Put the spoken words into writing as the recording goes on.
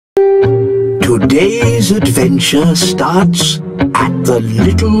Today's adventure starts at the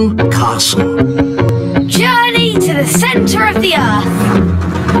little castle. Journey to the centre of the earth.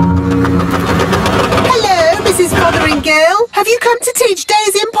 Hello, Mrs. Fotheringill. Have you come to teach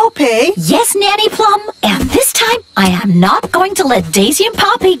Daisy and Poppy? Yes, Nanny Plum. And this time, I am not going to let Daisy and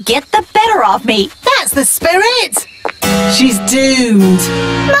Poppy get the better of me. That's the spirit. She's doomed.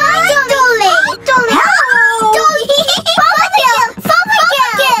 My Dolly! Hello!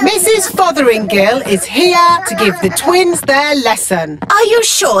 Mrs. Fotheringill is here to give the twins their lesson. Are you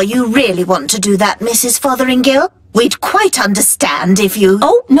sure you really want to do that, Mrs. Fotheringill? We'd quite understand if you...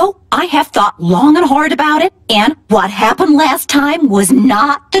 Oh, no, I have thought long and hard about it. And what happened last time was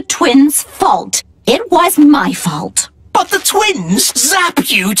not the twins' fault. It was my fault. But the twins zap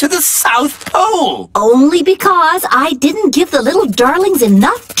you to the South Pole! Only because I didn't give the little darlings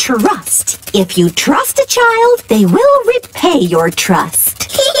enough trust. If you trust a child, they will repay your trust.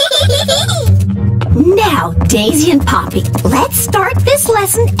 Now, Daisy and Poppy, let's start this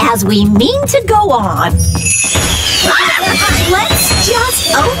lesson as we mean to go on. Let's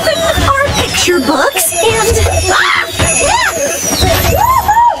just open our picture books and...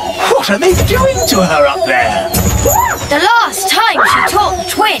 What are they doing to her up there? The last time she taught the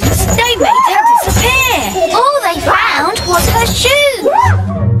twins, they made them disappear. All they found was her shoe.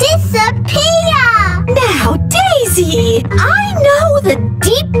 Disappear! Now, Daisy, I know that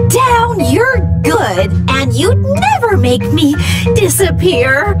deep down you're good, and you'd never make me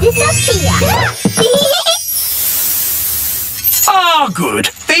disappear. Disappear! Ah, good.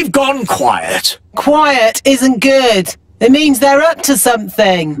 They've gone quiet. Quiet isn't good. It means they're up to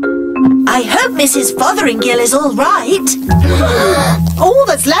something. I hope Mrs. Fotheringill is all right. All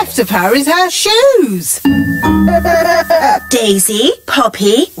that's left of her is her shoes. Daisy,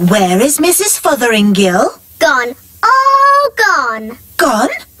 Poppy, where is Mrs. Fotheringill? Gone. All gone. Gone?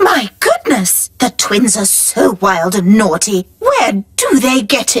 My goodness! The twins are so wild and naughty. Where do they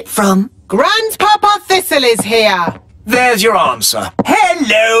get it from? Grandpapa Thistle is here. There's your answer.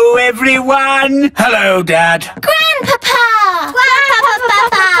 Hello, everyone. Hello, Dad. Grandpapa!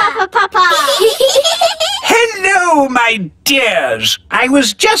 Grandpapa! Hello, my dears. I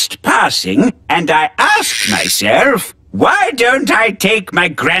was just passing, and I asked myself, why don't I take my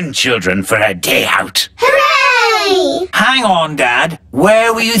grandchildren for a day out? Hooray! Hang on, Dad.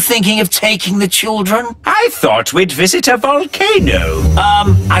 Where were you thinking of taking the children? I thought we'd visit a volcano.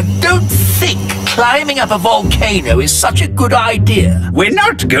 I don't think climbing up a volcano is such a good idea. We're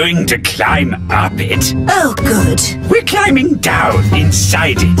not going to climb up it. Oh, good. We're climbing down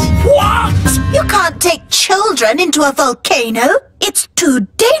inside it. What? You can't take children into a volcano. It's too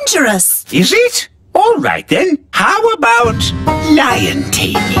dangerous. Is it? All right, then. How about lion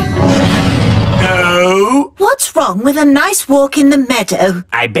taming? No. What's wrong with a nice walk in the meadow?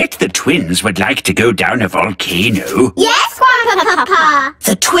 I bet the twins would like to go down a volcano. Yes, Grandpapa!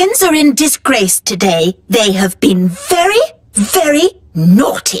 The twins are in disgrace today. They have been very, very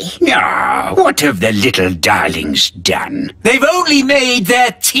naughty. Ah, what have the little darlings done? They've only made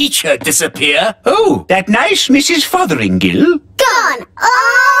their teacher disappear. Oh, that nice Mrs. Fotheringill? Gone.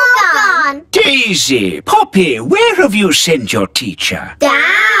 All gone. Daisy, Poppy, where have you sent your teacher?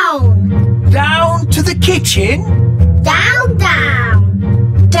 Down. Down to the kitchen? Down,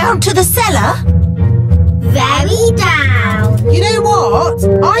 down. Down to the cellar? Very down. You know what?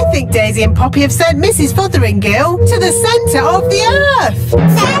 I think Daisy and Poppy have sent Mrs. Fotheringill to the centre of the earth.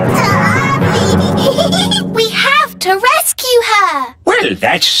 Center. We have to rescue her. Well,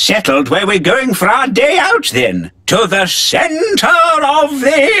 that's settled where we're going for our day out then. To the centre of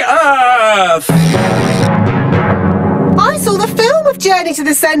the earth. I saw the film of Journey to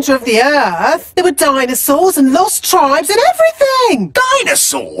the Centre of the Earth. There were dinosaurs and lost tribes and everything.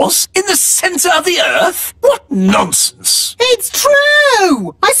 Dinosaurs? In the centre of the earth? What nonsense! It's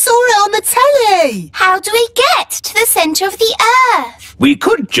true. I saw it on the telly. How do we get to the centre of the earth? We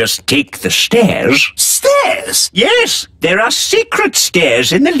could just take the stairs. Stairs? Yes, there are secret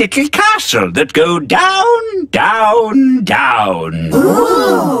stairs in the little castle that go down, down, down.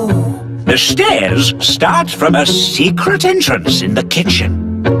 Ooh. The stairs start from a secret entrance in the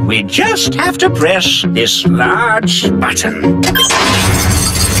kitchen. We just have to press this large button.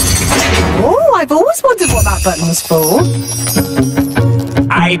 Oh, I've always wondered what that button was for.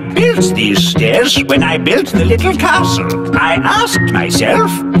 I built these stairs when I built the little castle. I asked myself,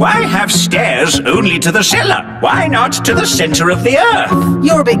 why have stairs only to the cellar? Why not to the centre of the earth?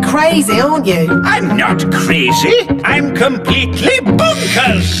 You're a bit crazy, aren't you? I'm not crazy. I'm completely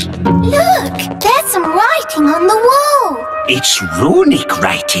bonkers. Look, there's some writing on the wall. It's runic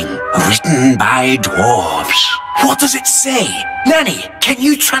writing, written by dwarves. What does it say? Nanny, can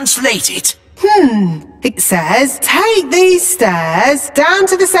you translate it? It says, take these stairs down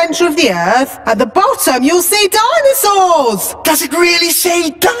to the centre of the earth. At the bottom, you'll see dinosaurs. Does it really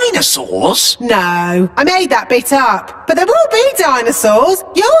say dinosaurs? No, I made that bit up. But there will be dinosaurs.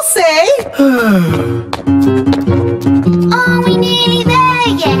 You'll see. Are we nearly there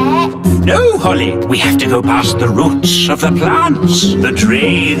yet? No, Holly. We have to go past the roots of the plants, the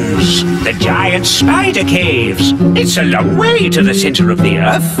drains, the giant spider caves. It's a long way to the centre of the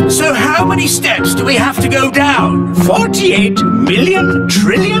earth. So how many steps do we have to go down?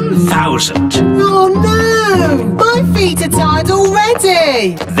 48,000,000,000,000. Oh no! My feet are tired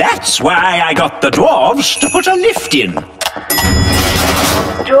already. That's why I got the dwarves to put a lift in.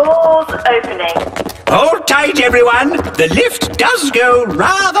 Doors opening. Hold tight, everyone. The lift does go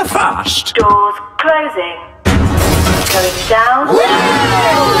rather fast. Doors closing. Going down.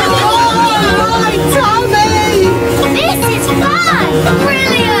 My tummy! This is fun!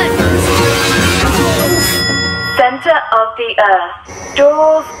 Brilliant! Center of the earth.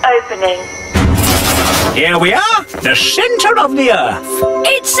 Doors opening. Here we are, the centre of the earth.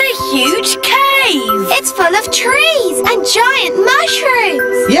 It's a huge cave! It's full of trees and giant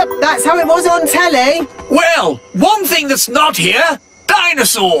mushrooms. Yep, that's how it was on telly. Well, one thing that's not here,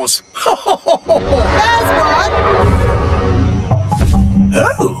 dinosaurs. There's one.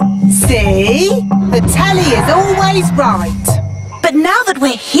 Oh, See? The telly is always right. But now that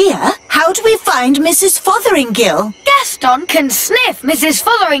we're here, how do we find Mrs. Fotheringill? Gaston can sniff Mrs.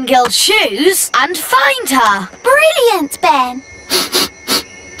 Fotheringill's shoes and find her. Brilliant, Ben.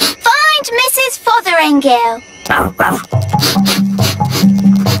 Find Mrs. Fotheringill.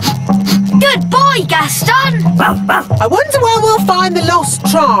 Good boy, Gaston! I wonder where we'll find the lost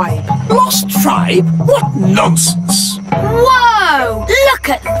tribe. lost tribe? What nonsense. Whoa! Look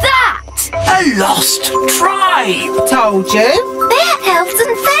at that! A lost tribe. Told you. They're elves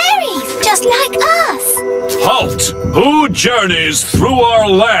and fairies, just like us. Halt! Who journeys through our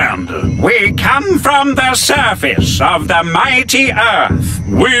land? We come from the surface of the mighty earth.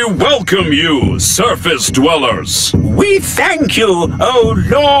 We welcome you, surface dwellers. We thank you, O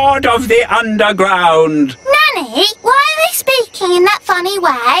Lord of the Underground. Nanny, why are they speaking in that funny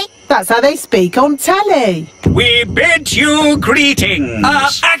way? That's how they speak on telly. We bid you greetings.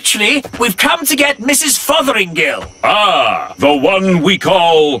 Actually, we've come to get Mrs. Fotheringill. Ah, the one we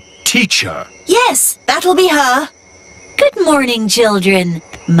call teacher. Yes, that'll be her. Good morning, children.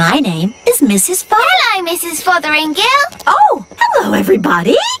 My name is Mrs. Hello, Mrs. Fotheringill. Oh, hello,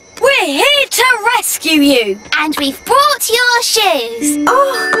 everybody. We're here to rescue you! And we've brought your shoes.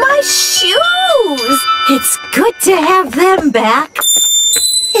 Oh, my shoes. It's good to have them back.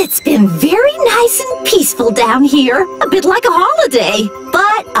 It's been very nice and peaceful down here, a bit like a holiday.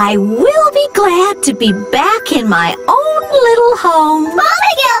 But I will be glad to be back in my own little home.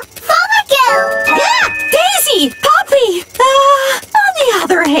 Fotheringill! Fotheringill! Ah, Daisy! Poppy! On the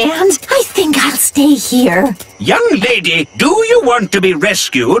other hand, I think I'll stay here. Young lady, do you want to be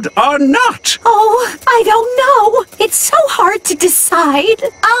rescued or not? Oh, I don't know. It's so hard to decide.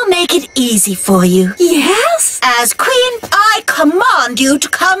 I'll make it easy for you. Yes? As Queen, I command you to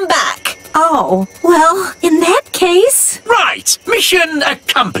come back. Oh, well, in that case... Right, mission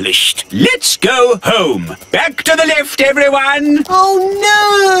accomplished. Let's go home. Back to the lift, everyone. Oh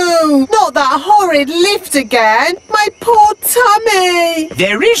no! Not that horrid lift again. My poor tummy.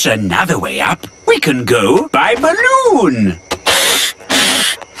 There is another way up. We can go by balloon.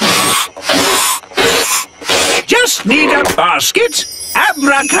 Just need a basket.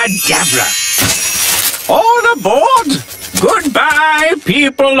 Abracadabra. All aboard. Goodbye,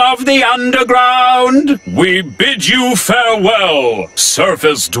 people of the underground. We bid you farewell,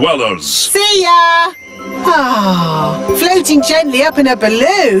 surface dwellers. See ya! Ah, floating gently up in a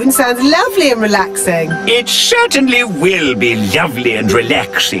balloon sounds lovely and relaxing. It certainly will be lovely and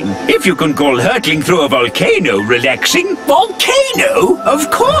relaxing. If you can call hurtling through a volcano relaxing. Volcano? Of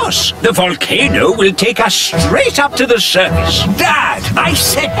course. The volcano will take us straight up to the surface. Dad, I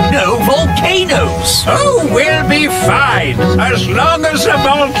said no volcanoes. Oh, we'll be fine, as long as the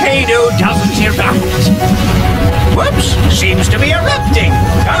volcano doesn't erupt. Whoops, seems to be erupting.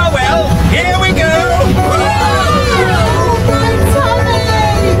 Oh well, here we go.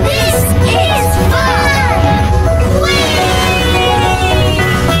 This is fun! Whee!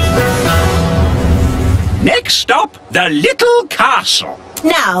 Next stop, the little castle.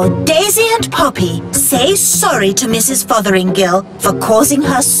 Now, Daisy and Poppy, say sorry to Mrs. Fotheringill for causing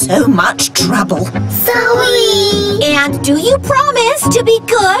her so much trouble. Sorry! And do you promise to be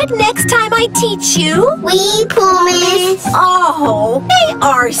good next time I teach you? We promise! Oh, they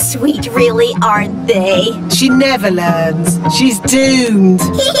are sweet, really, aren't they? She never learns. She's doomed.